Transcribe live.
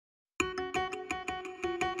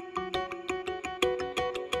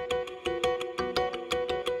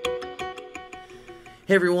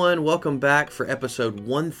Hey everyone, welcome back for episode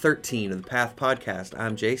 113 of the Path Podcast.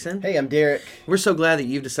 I'm Jason. Hey, I'm Derrick. We're so glad that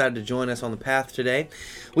you've decided to join us on the Path today.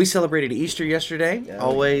 We celebrated Easter yesterday.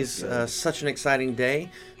 Always such an exciting day.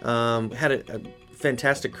 Had a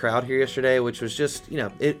fantastic crowd here yesterday, which was just,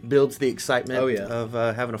 it builds the excitement of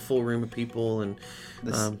having a full room of people. And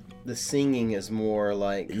the singing is more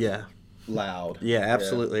like loud. Yeah,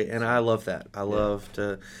 absolutely. And I love that. I love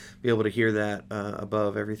to be able to hear that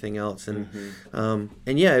above everything else. And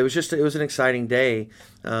it was an exciting day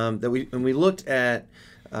that we looked at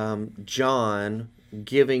John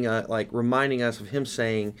giving reminding us of him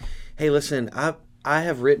saying, "Hey, listen, I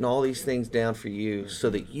have written all these things down for you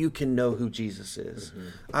so that you can know who Jesus is.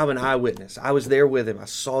 I'm an eyewitness. I was there with him. I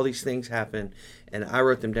saw these things happen, and I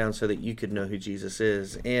wrote them down so that you could know who Jesus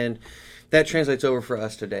is." And that translates over for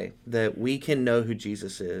us today, that we can know who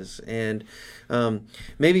Jesus is. And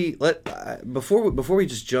maybe before we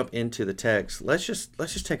just jump into the text, let's just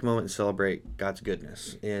take a moment and celebrate God's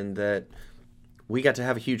goodness, and that we got to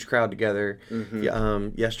have a huge crowd together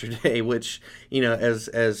yesterday, which, as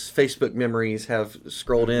Facebook memories have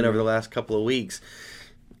scrolled in over the last couple of weeks,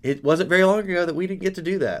 it wasn't very long ago that we didn't get to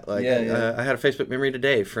do that. I had a Facebook memory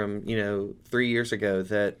today from 3 years ago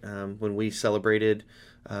that when we celebrated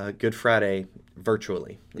Good Friday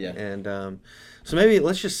virtually. And so maybe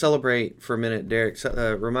let's just celebrate for a minute, Derrick.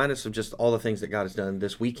 Remind us of just all the things that God has done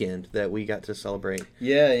this weekend that we got to celebrate.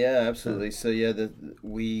 Yeah, absolutely. So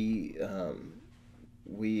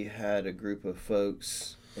we had a group of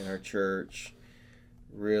folks in our church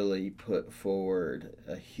really put forward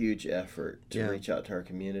a huge effort to reach out to our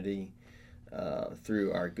community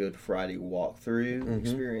through our Good Friday walkthrough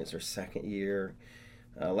experience, our second year.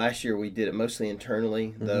 Last year we did it mostly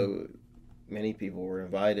internally, though many people were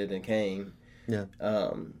invited and came.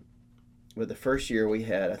 But the first year we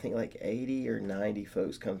had, I think, like 80 or 90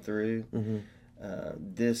 folks come through.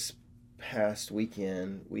 This past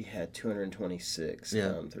weekend we had 226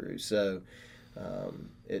 come through. So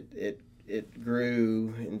it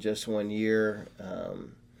grew in just 1 year.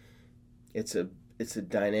 It's a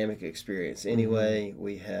dynamic experience. Anyway,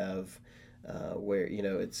 we have where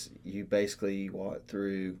you basically walk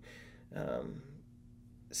through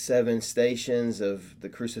 7 stations of the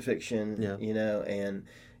crucifixion, and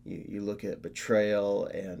you look at betrayal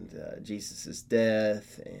and Jesus's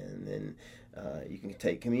death, and then you can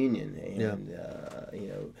take communion, and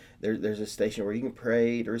there's a station where you can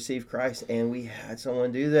pray to receive Christ, and we had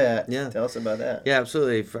someone do that. Tell us about that. Yeah,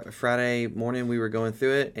 absolutely. Friday morning we were going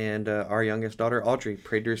through it, and our youngest daughter Audrey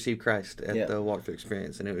prayed to receive Christ at the walkthrough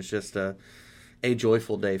experience, and it was just a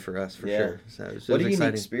joyful day for us, for sure. So it was what a exciting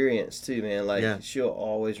unique experience too, man. She'll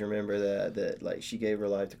always remember that she gave her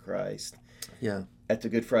life to Christ at the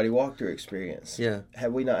Good Friday walkthrough experience.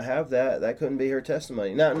 Had we not have that couldn't be her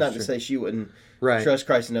testimony. Not to say she wouldn't trust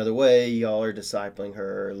Christ another way. Y'all are discipling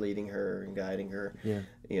her, leading her, and guiding her.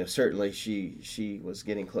 Certainly she was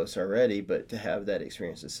getting close already, but to have that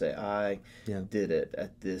experience to say, I did it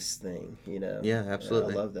at this thing,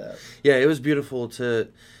 absolutely. I love that. It was beautiful to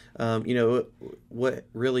what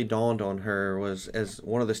really dawned on her was, as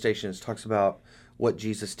one of the stations talks about what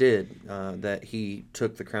Jesus did, that he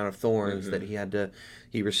took the crown of thorns, that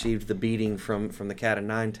he received the beating from the cat o'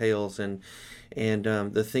 nine tails, and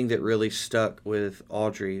the thing that really stuck with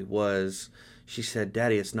Audrey was, she said,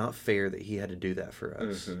 "Daddy, it's not fair that he had to do that for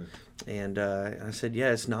us." And I said,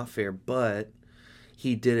 "Yeah, it's not fair, but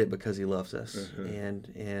he did it because he loves us." And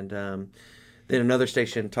then another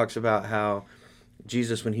station talks about how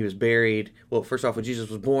Jesus, when he was buried, first off, when Jesus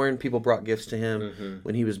was born, people brought gifts to him.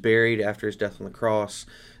 When he was buried after his death on the cross,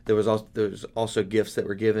 there was also gifts that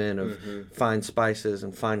were given of fine spices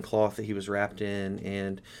and fine cloth that he was wrapped in.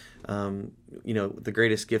 And the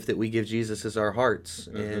greatest gift that we give Jesus is our hearts.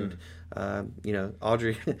 And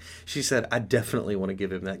Audrey, she said, "I definitely want to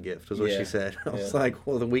give him that gift," was what she said. I was like,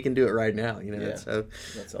 well, then we can do it right now. So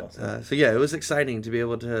that's awesome. It was exciting to be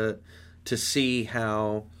able to see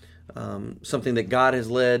how something that God has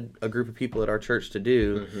led a group of people at our church to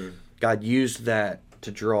do, God used that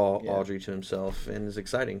to draw Audrey to himself, and it's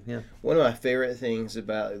exciting. One of my favorite things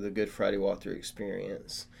about the Good Friday walkthrough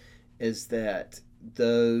experience is that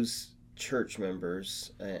those church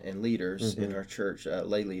members and leaders in our church,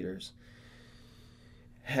 lay leaders,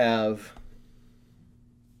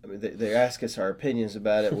 they ask us our opinions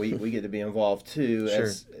about it. We get to be involved too,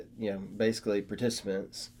 as basically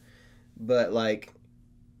participants, but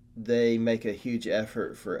they make a huge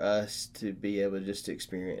effort for us to be able to just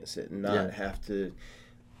experience it and not have to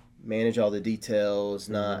manage all the details,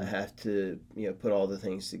 not have to put all the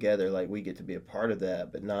things together. We get to be a part of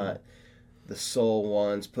that, but not the soul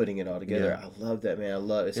ones putting it all together. I love that, man. I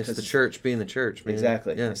love it. It's the church being the church, man.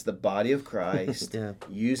 Exactly. Yeah. It's the body of Christ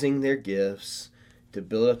using their gifts to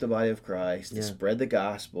build up the body of Christ, to spread the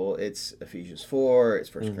gospel. It's Ephesians 4,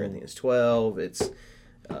 it's 1 Corinthians 12, it's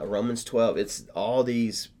Romans 12. It's all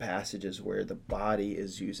these passages where the body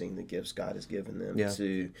is using the gifts God has given them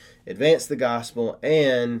to advance the gospel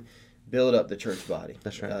and build up the church body.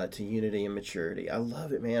 That's right. To unity and maturity. I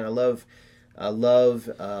love it, man. I love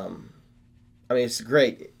I mean, it's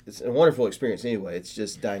great. It's a wonderful experience anyway. It's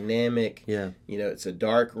just dynamic. Yeah. You know, it's a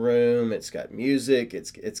dark room. It's got music.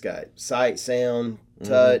 It's got sight, sound,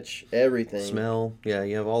 touch, everything. Smell. Yeah,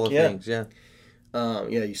 you have all the things. Yeah.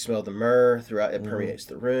 You smell the myrrh throughout. It permeates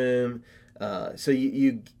the room. So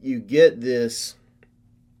you get this,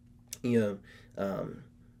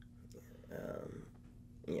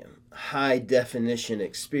 high definition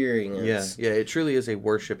experience. Yeah. It truly is a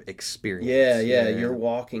worship experience. Yeah. You're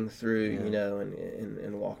walking through,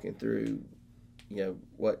 and walking through,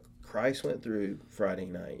 what Christ went through Friday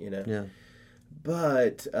night. Yeah.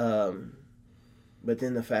 But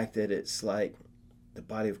then the fact that it's like the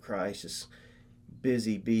body of Christ is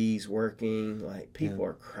busy bees working, like people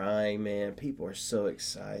are crying, man. People are so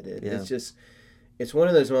excited. Yeah. It's one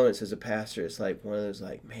of those moments as a pastor. It's like one of those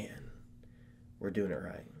like, man, we're doing it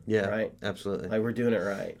right. Yeah, right. Absolutely. Like we're doing it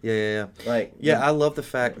right. Yeah. I love the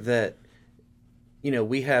fact that,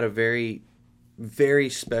 we had a very, very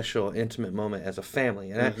special, intimate moment as a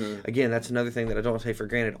family. And again, that's another thing that I don't take for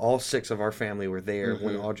granted. All 6 of our family were there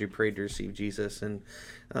when Audrey prayed to receive Jesus. And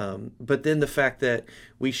but then the fact that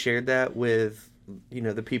we shared that with,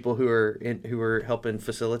 the people who were helping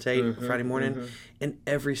facilitate Friday morning, and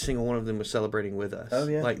every single one of them was celebrating with us. Oh,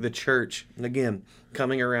 yeah. Like the church, again,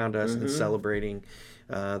 coming around us and celebrating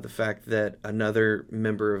the fact that another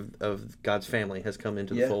member of God's family has come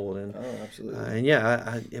into the fold. And absolutely.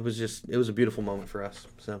 It was a beautiful moment for us.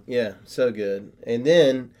 So yeah, so good. And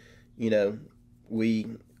then,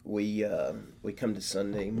 we come to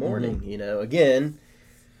Sunday morning. Again,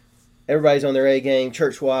 everybody's on their A game,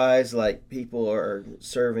 church wise. Like people are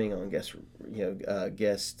serving on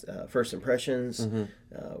guest first impressions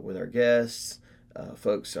with our guests.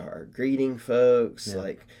 Folks are greeting folks. Yeah.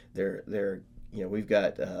 Like they're we've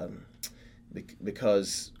got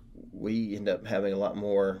because we end up having a lot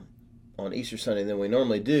more on Easter Sunday than we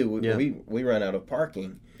normally do. We run out of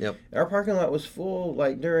parking. Yep. Our parking lot was full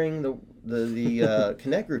like during the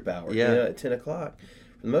Connect group hour. At 10 o'clock.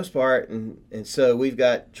 For the most part, and so we've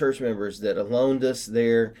got church members that have loaned us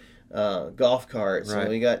their golf carts, and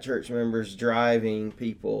we got church members driving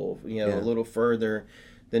people, a little further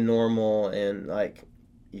than normal, and like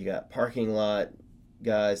you got parking lot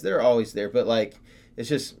guys. They're always there, but like it's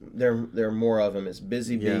just there are more of them. It's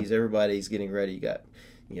busy bees. Everybody's getting ready. You got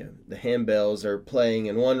the handbells are playing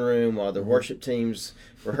in one room while the worship team's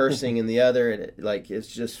rehearsing in the other, and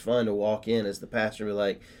it's just fun to walk in as the pastor and be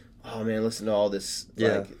like, oh man, listen to all this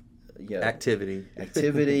activity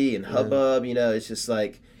and hubbub. It's just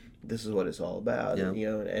like this is what it's all about.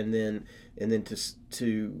 Yeah. And then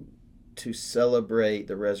to celebrate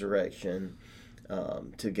the resurrection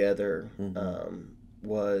together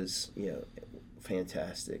was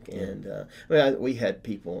fantastic. And we had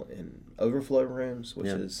people in overflow rooms, which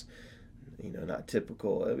is not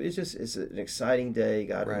typical. It's an exciting day.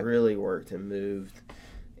 God really worked and moved,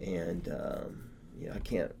 and I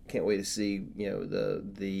can't wait to see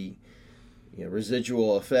the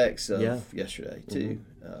residual effects of yesterday too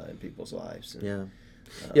in people's lives. And,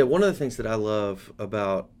 one of the things that I love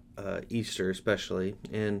about Easter, especially,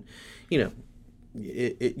 and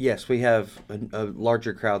yes, we have a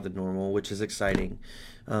larger crowd than normal, which is exciting.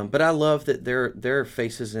 But I love that there are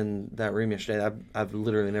faces in that room yesterday I've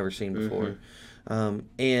literally never seen before.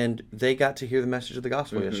 And they got to hear the message of the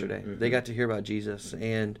gospel yesterday. They got to hear about Jesus,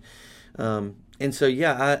 and so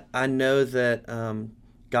I know that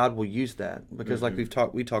God will use that, because like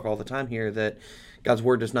we talk all the time here that God's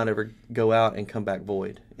word does not ever go out and come back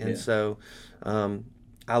void. And so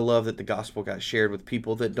I love that the gospel got shared with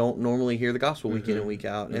people that don't normally hear the gospel week in and week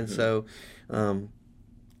out. And so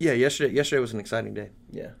yesterday was an exciting day.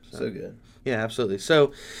 Yeah, so good. Yeah, absolutely.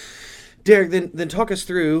 So Derrick, then talk us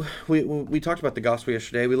through. We talked about the gospel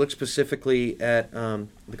yesterday. We looked specifically at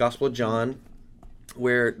the Gospel of John,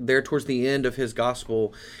 where there towards the end of his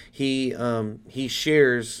gospel, he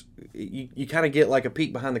shares. You kind of get like a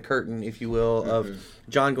peek behind the curtain, if you will, of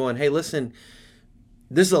John going, "Hey, listen,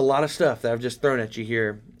 this is a lot of stuff that I've just thrown at you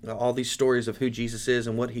here. All these stories of who Jesus is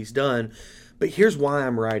and what he's done, but here's why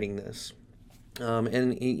I'm writing this."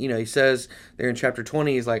 And he says there in chapter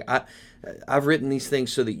 20, he's like, I've written these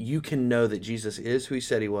things so that you can know that Jesus is who he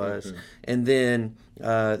said he was. Mm-hmm. And then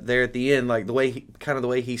there at the end, like the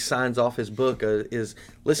way he signs off his book is,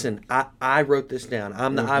 listen, I wrote this down.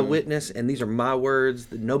 I'm the eyewitness, and these are my words,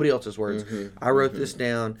 nobody else's words. I wrote this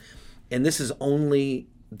down, and this is only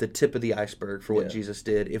the tip of the iceberg for what Jesus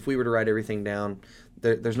did. If we were to write everything down,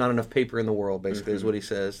 there's not enough paper in the world, basically, is what he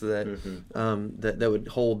says, that that would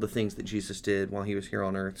hold the things that Jesus did while he was here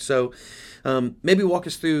on earth. So maybe walk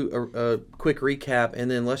us through a quick recap, and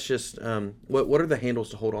then let's just, what are the handles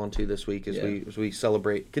to hold on to this week as we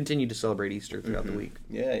continue to celebrate Easter throughout the week?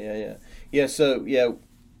 So,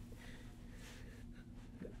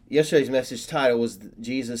 yesterday's message title was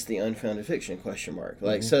Jesus, the Unfounded Fiction, ?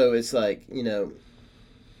 So it's like,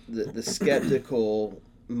 the skeptical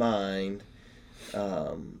mind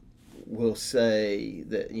will say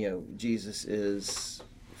that Jesus is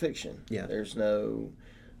fiction. Yeah. There's no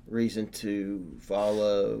reason to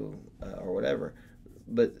follow or whatever,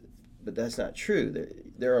 but that's not true.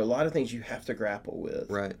 There are a lot of things you have to grapple with.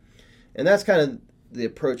 Right. And that's kind of the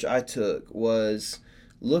approach I took, was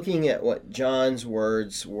looking at what John's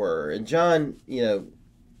words were. And John,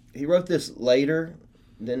 he wrote this later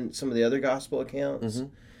than some of the other gospel accounts,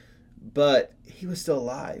 but he was still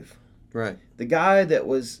alive. Right. The guy that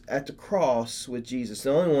was at the cross with Jesus,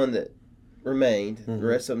 the only one that remained, the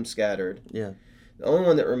rest of them scattered. Yeah. The only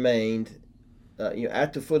one that remained,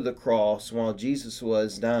 at the foot of the cross while Jesus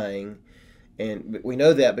was dying, and we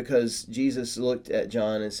know that because Jesus looked at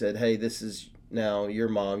John and said, "Hey, this is now your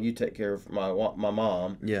mom. You take care of my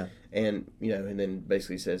mom." Yeah. And and then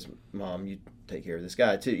basically says, "Mom, you take care of this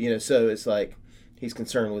guy too." So it's like he's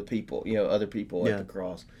concerned with people, other people at the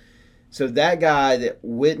cross. So that guy that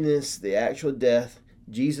witnessed the actual death,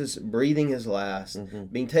 Jesus breathing his last,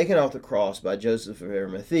 being taken off the cross by Joseph of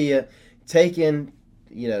Arimathea, taken,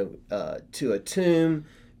 to a tomb,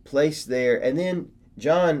 placed there, and then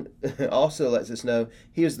John also lets us know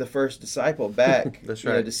he was the first disciple back that's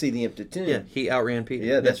right. To see the empty tomb. Yeah, he outran Peter.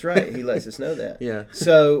 Yeah, that's right. He lets us know that. Yeah.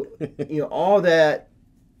 So, all that,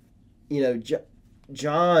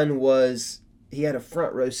 John he had a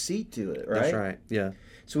front row seat to it, right? That's right, yeah.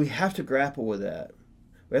 So we have to grapple with that.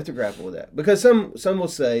 Because some will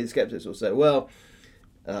say, the skeptics will say, well,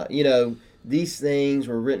 these things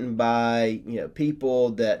were written by,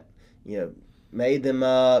 people that, made them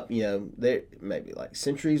up, they maybe like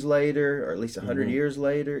centuries later, or at least 100 years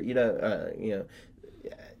later,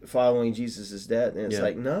 following Jesus' death. And it's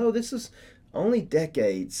like, no, this is only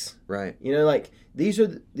decades. Right. These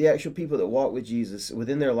are the actual people that walk with Jesus.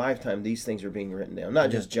 Within their lifetime, these things are being written down.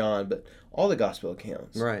 Not just John, but all the gospel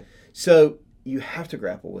accounts. Right. So you have to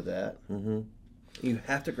grapple with that. You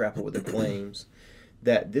have to grapple with the claims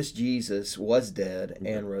that this Jesus was dead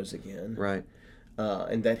and rose again. Right.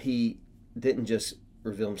 And that he didn't just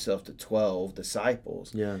reveal himself to 12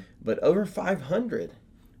 disciples, but over 500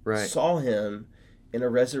 saw him in a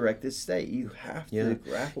resurrected state. You have to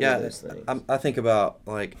grapple with those things. I think about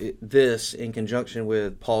this in conjunction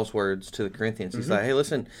with Paul's words to the Corinthians. He's like, hey,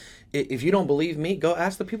 listen, if you don't believe me, go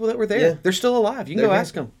ask the people that were there. Yeah. They're still alive. You can go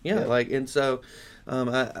ask them. And so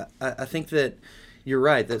I think that you're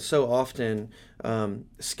right, that so often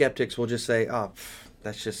skeptics will just say,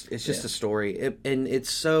 it's just a story. And it's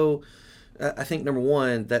so, I think, number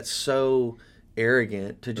one, that's so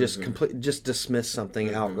arrogant to just just dismiss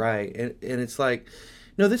something outright. And it's like,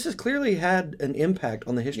 no, this has clearly had an impact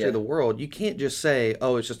on the history of the world. You can't just say,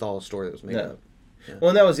 it's just all a story that was made up. Yeah. Well,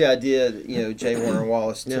 and that was the idea, J. Warner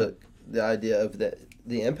Wallace took the idea of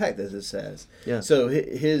the impact that this has. Yeah. So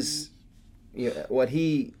his, what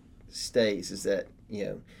he states is that,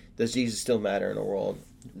 does Jesus still matter in a world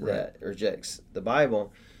that rejects the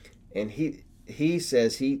Bible? And he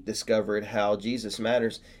says he discovered how Jesus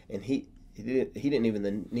matters, and he didn't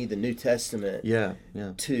even need the New Testament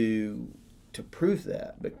to prove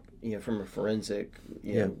that, but from a forensic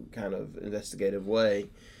kind of investigative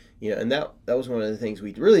way, and that was one of the things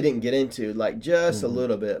we really didn't get into, just a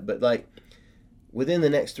little bit, but within the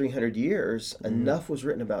next 300 years, enough was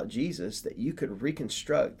written about Jesus that you could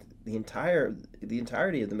reconstruct the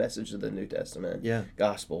entirety of the message of the New Testament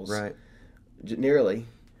Gospels, right? Nearly,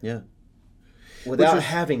 without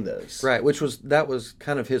having those, right? That was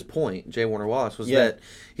kind of his point. J. Warner Wallace was that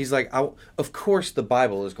he's like, of course the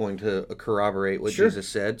Bible is going to corroborate what Jesus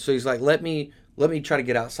said. So he's like, let me try to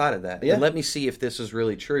get outside of that, and let me see if this is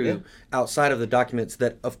really true outside of the documents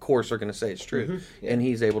that, of course, are going to say it's true. And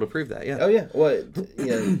he's able to prove that. Yeah. Oh yeah. Well,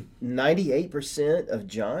 98% of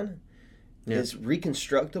John is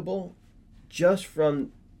reconstructible just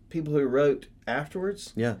from people who wrote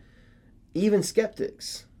afterwards. Yeah. Even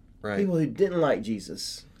skeptics. Right. People who didn't like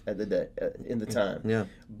Jesus at the day in the time. Yeah.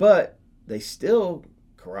 But they still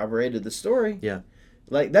corroborated the story. Yeah.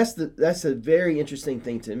 Like that's a very interesting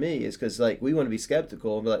thing to me, is because like we want to be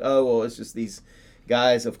skeptical and be like, oh well, it's just these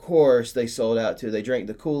guys. Of course they sold out to, they drank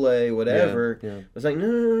the Kool-Aid, whatever. Yeah. It's like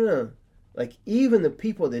no. Like even the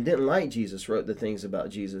people that didn't like Jesus wrote the things about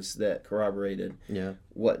Jesus that corroborated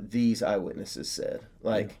what these eyewitnesses said.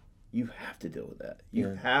 Like you have to deal with that. You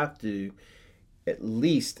have to at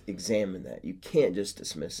least examine that. You can't just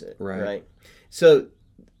dismiss it. Right? So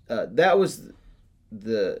that was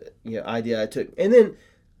the idea I took. And then,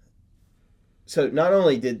 so not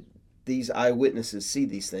only did these eyewitnesses see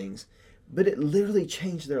these things, but it literally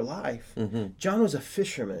changed their life. Mm-hmm. John was a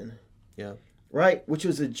fisherman. Yeah. Right? Which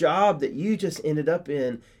was a job that you just ended up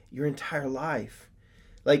in your entire life.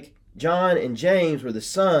 Like John and James were the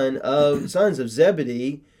sons of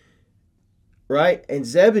Zebedee, right? And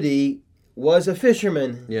Zebedee was a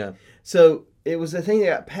fisherman. Yeah. So it was a thing that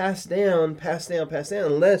got passed down,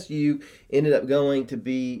 unless you ended up going to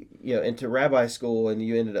be, into rabbi school and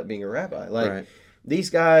you ended up being a rabbi. Like these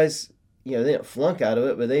guys, they didn't flunk out of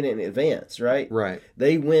it, but they didn't advance, right? Right.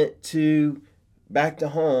 They went back to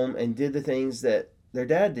home and did the things that their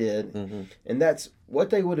dad did. Mm-hmm. And that's what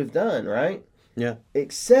they would have done, right? Yeah.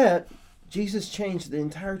 Except Jesus changed the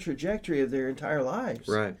entire trajectory of their entire lives.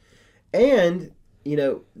 Right. And,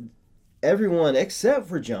 everyone except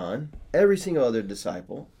for John, every single other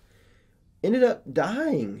disciple, ended up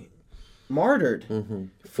dying, martyred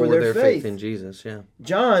for their faith in Jesus. Yeah.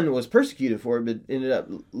 John was persecuted for it, but ended up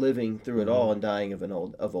living through it all and dying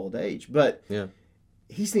of old age. But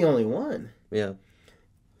he's the only one. Yeah.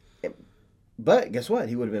 But guess what?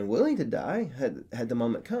 He would have been willing to die had the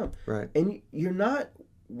moment come. Right. And you're not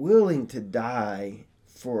willing to die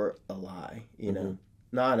for a lie,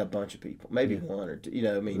 Not a bunch of people, maybe one or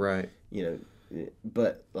two, right.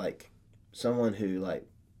 But like someone who like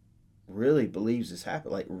really believes this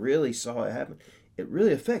happened, like really saw it happen, it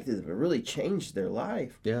really affected them. It really changed their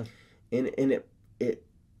life. Yeah. And it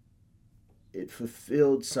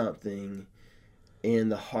fulfilled something in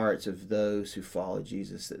the hearts of those who followed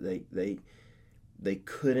Jesus that they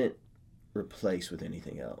couldn't replace with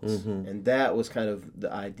anything else. Mm-hmm. And that was kind of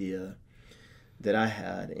the idea that I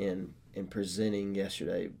had in presenting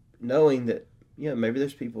yesterday, knowing that maybe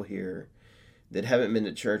there's people here that haven't been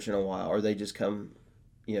to church in a while, or they just come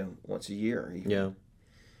once a year even. Yeah.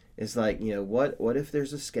 It's like, what if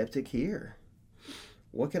there's a skeptic here?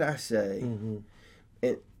 What could I say? Mm-hmm.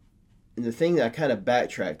 And the thing that I kind of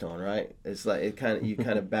backtracked on, right? It's like you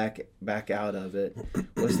kind of back out of it,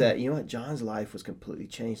 was that John's life was completely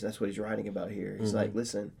changed. That's what he's writing about here. He's like,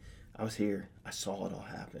 listen, I was here. I saw it all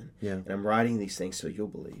happen. Yeah. And I'm writing these things so you'll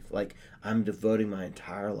believe. Like I'm devoting my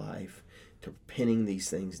entire life to pinning these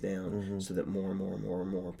things down so that more and more and more and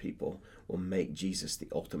more people will make Jesus the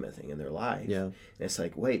ultimate thing in their life. Yeah. And it's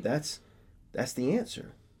like, wait, that's the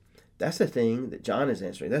answer. That's the thing that John is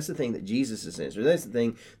answering. That's the thing that Jesus is answering. That's the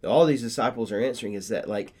thing that all these disciples are answering, is that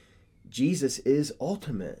like Jesus is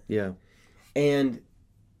ultimate. Yeah. And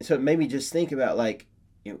so it made me just think about like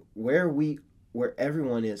where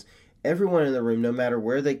everyone is. Everyone in the room, no matter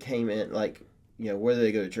where they came in, like whether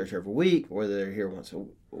they go to church every week, whether they're here once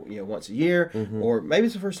a year, or maybe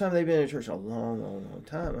it's the first time they've been in church in a long, long, long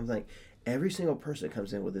time. I'm like, every single person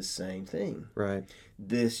comes in with the same thing. Right.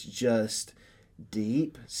 This just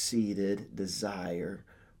deep-seated desire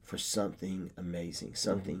for something amazing,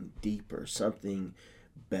 something deeper, something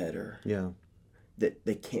better. Yeah. That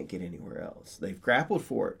they can't get anywhere else. They've grappled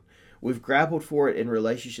for it. We've grappled for it in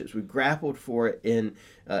relationships. We've grappled for it in,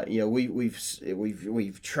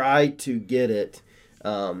 we've tried to get it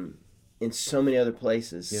in so many other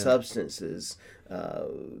places, substances,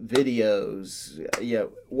 videos,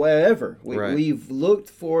 whatever. We've looked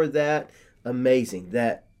for that amazing,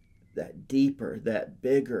 that deeper, that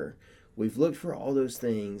bigger. We've looked for all those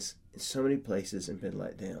things in so many places and been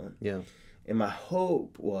let down. Yeah. And my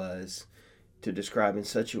hope was to describe in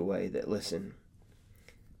such a way that, listen,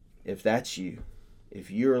 if that's you,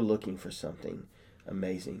 if you're looking for something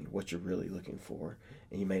amazing, what you're really looking for,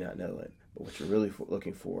 and you may not know it, but what you're really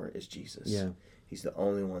looking for is Jesus. Yeah. He's the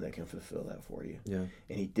only one that can fulfill that for you. Yeah.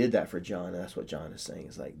 And he did that for John, and that's what John is saying.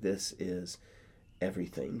 Is like, this is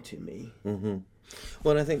everything to me. Mm-hmm.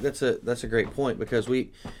 Well, and I think that's a great point, because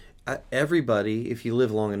everybody, if you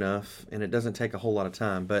live long enough, and it doesn't take a whole lot of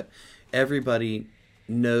time, but everybody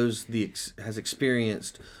knows has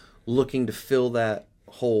experienced looking to fill that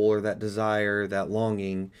hole or that desire, that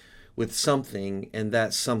longing with something, and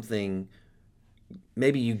that something,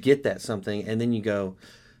 maybe you get that something and then you go,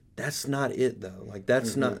 that's not it though. Like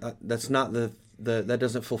that's not the that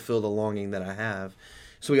doesn't fulfill the longing that I have.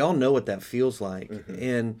 So we all know what that feels like.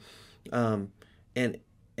 And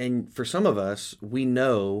and for some of us, we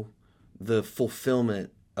know the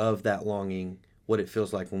fulfillment of that longing, what it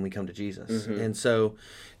feels like when we come to Jesus. Mm-hmm. And so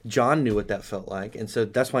John knew what that felt like. And so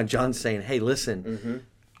that's why John's saying, hey, listen, mm-hmm.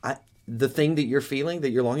 The thing that you're feeling, that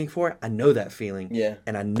you're longing for, I know that feeling. Yeah.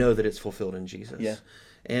 And I know that it's fulfilled in Jesus. Yeah.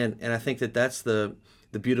 And I think that that's the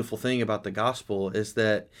beautiful thing about the gospel, is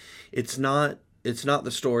that it's not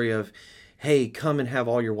the story of, hey, come and have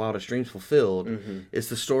all your wildest dreams fulfilled. Mm-hmm. It's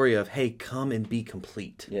the story of, hey, come and be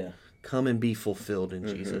complete. Yeah. Come and be fulfilled in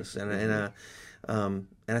mm-hmm. Jesus. And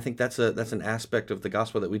I think that's an aspect of the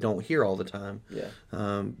gospel that we don't hear all the time. Yeah.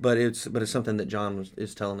 But it's something that John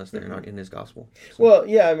is telling us there mm-hmm. in his gospel. So. Well,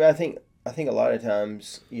 yeah. I mean, I think a lot of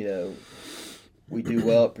times, we do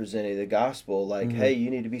well at presenting the gospel like, mm-hmm. hey,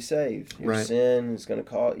 you need to be saved. Your right. sin is going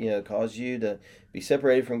to cause you to be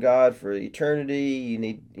separated from God for eternity. You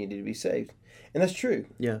need to be saved, and that's true.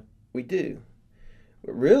 Yeah, we do.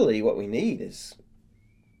 But really, what we need is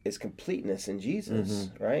completeness in Jesus,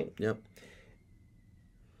 mm-hmm. right? Yep.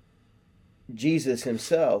 Jesus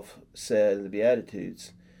himself said in the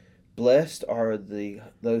Beatitudes, "Blessed are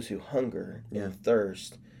those who hunger and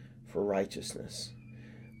thirst for righteousness."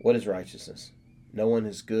 What is righteousness? No one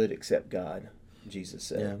is good except God, Jesus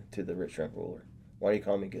said to the rich young ruler. Why do you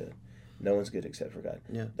call me good? No one's good except for God.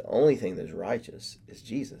 Yeah. The only thing that's righteous is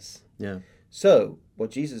Jesus. Yeah. So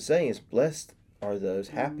what Jesus is saying is, blessed are those,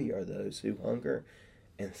 happy are those who hunger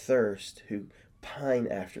and thirst, who pine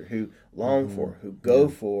after, who long mm-hmm. for, who go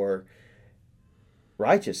for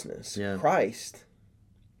righteousness. Yeah. Christ.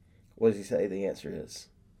 What does he say? The answer is,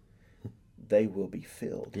 they will be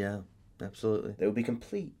filled. Yeah, absolutely. They will be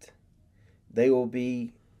complete. They will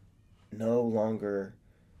be no longer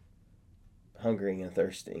hungering and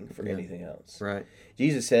thirsting for anything else. Right.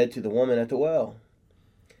 Jesus said to the woman at the well,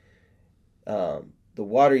 the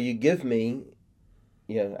water you give me,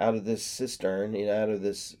 out of this cistern, out of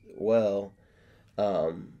this well,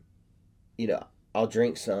 I'll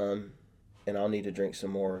drink some, and I'll need to drink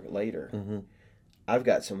some more later. Mm-hmm. I've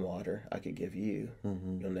got some water I could give you.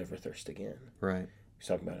 Mm-hmm. You'll never thirst again. Right. He's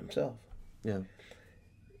talking about himself. Yeah.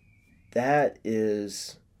 That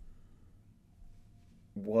is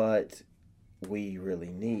what we really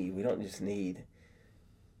need. We don't just need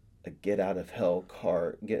a get out of hell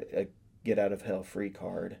free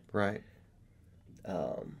card. Right.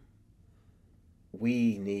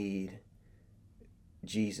 We need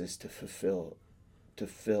Jesus to fill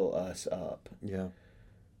us up. Yeah.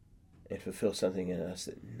 And fulfill something in us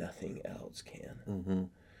that nothing else can. Mm-hmm.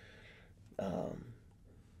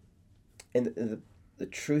 And the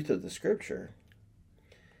truth of the Scripture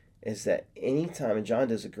is that anytime, and John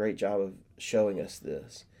does a great job of showing us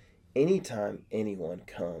this, anytime anyone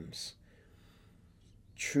comes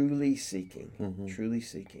truly seeking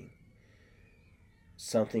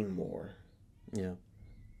something more, and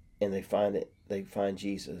they find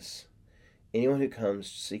Jesus, anyone who comes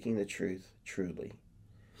seeking the truth truly,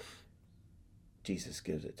 Jesus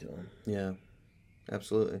gives it to them. Yeah,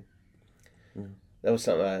 absolutely. Yeah. That was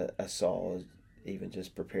something I saw even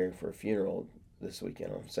just preparing for a funeral this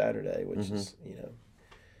weekend on Saturday, which mm-hmm. is,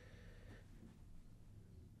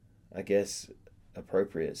 I guess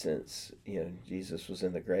appropriate since, Jesus was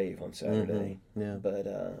in the grave on Saturday. Mm-hmm. Yeah. But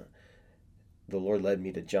the Lord led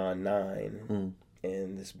me to John 9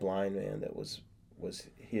 and this blind man that was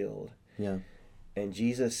healed. Yeah. And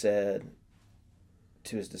Jesus said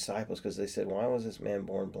to his disciples, because they said, why was this man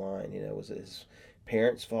born blind? Was it his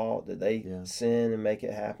parents' fault? Did they sin and make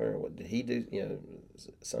it happen? Or what did he do?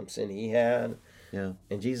 Some sin he had? Yeah.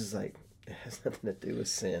 And Jesus is like, it has nothing to do with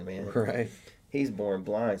sin, man. Right. He's born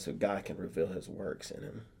blind so God can reveal his works in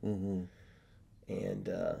him. Mm-hmm.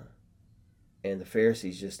 And the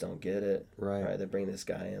Pharisees just don't get it. Right. They bring this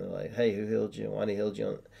guy in. They're like, hey, who healed you? Why did he heal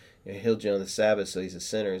you he healed you on the Sabbath, so he's a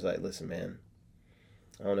sinner. He's like, listen, man,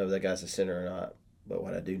 I don't know if that guy's a sinner or not, but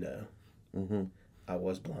what I do know, I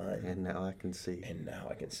was blind, and now I can see.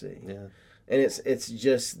 Yeah. And it's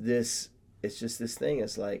just this thing.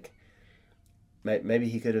 It's like maybe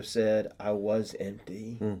he could have said, I was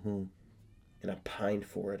empty, and I pined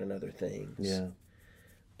for it and other things. Yeah.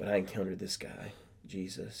 But I encountered this guy,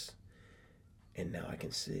 Jesus, and now I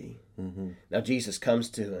can see. Now Jesus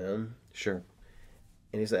comes to him. Sure.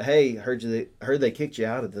 And he's like, hey, heard they kicked you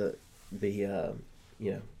out of the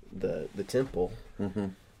temple. I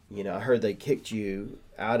heard they kicked you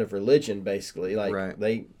out of religion, basically. Like right.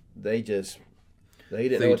 they didn't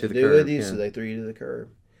know what to do with you, so they threw you to the curb.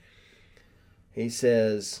 He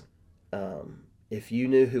says, if you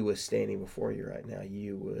knew who was standing before you right now,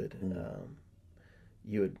 you would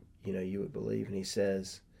believe. And he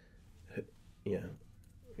says, who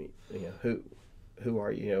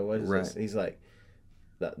are you? What is right. this? He's like,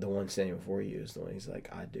 the one standing before you is the one. He's like,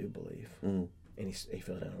 I do believe, and he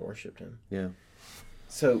fell down and worshipped him. Yeah.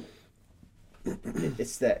 So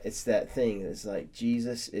it's that thing. It's like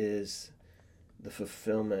Jesus is the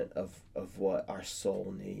fulfillment of what our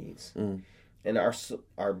soul needs, and our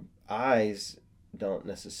eyes don't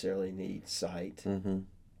necessarily need sight,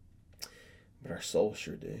 but our soul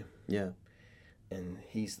sure do. Yeah. And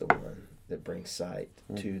he's the one that brings sight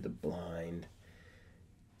to the blind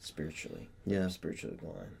spiritually. Yeah. Spiritually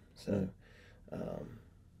blind. So,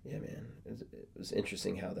 yeah, man, it was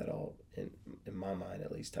interesting how that all, in my mind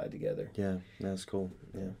at least, tied together. Yeah, that's cool.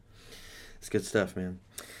 Yeah. It's good stuff, man.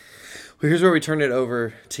 Well, here's where we turn it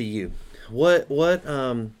over to you. What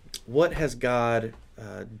has God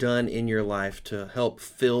done in your life to help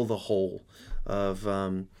fill the hole of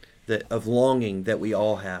longing that we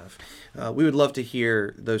all have? We would love to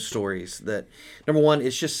hear those stories. That, number one,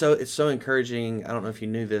 it's so encouraging. I don't know if you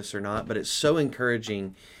knew this or not, but it's so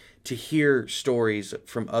encouraging to hear stories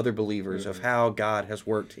from other believers of how God has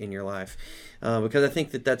worked in your life, because I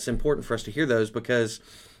think that's important for us to hear those, because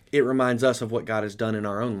it reminds us of what God has done in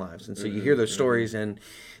our own lives. And so you hear those stories, and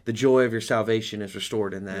the joy of your salvation is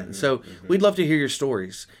restored in that. And so we'd love to hear your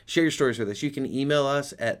stories. Share your stories with us. You can email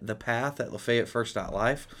us at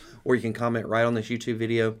thepath@lafayettefirst.life, or you can comment right on this YouTube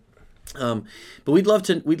video. But we'd love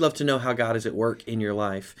to know how God is at work in your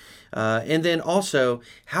life. And then also,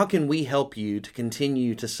 how can we help you to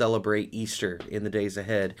continue to celebrate Easter in the days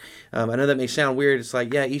ahead? I know that may sound weird. It's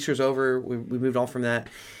like, yeah, Easter's over. We moved on from that.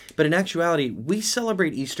 But in actuality, we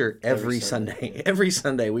celebrate Easter every Sunday. Every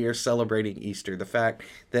Sunday we are celebrating Easter, the fact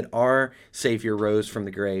that our Savior rose from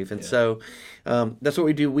the grave. And so that's what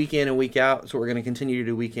we do week in and week out. That's what we're going to continue to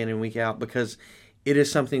do week in and week out, because it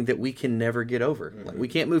is something that we can never get over. Like, we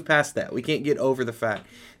can't move past that. We can't get over the fact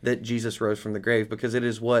that Jesus rose from the grave, because it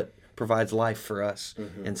is what provides life for us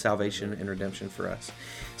and salvation and redemption for us.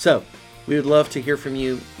 So we would love to hear from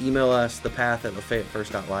you. Email us,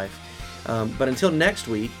 thepath@lafayettefirst.life. But until next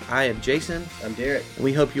week, I am Jason. I'm Derrick. And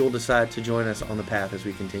we hope you'll decide to join us on the path as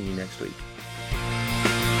we continue next week.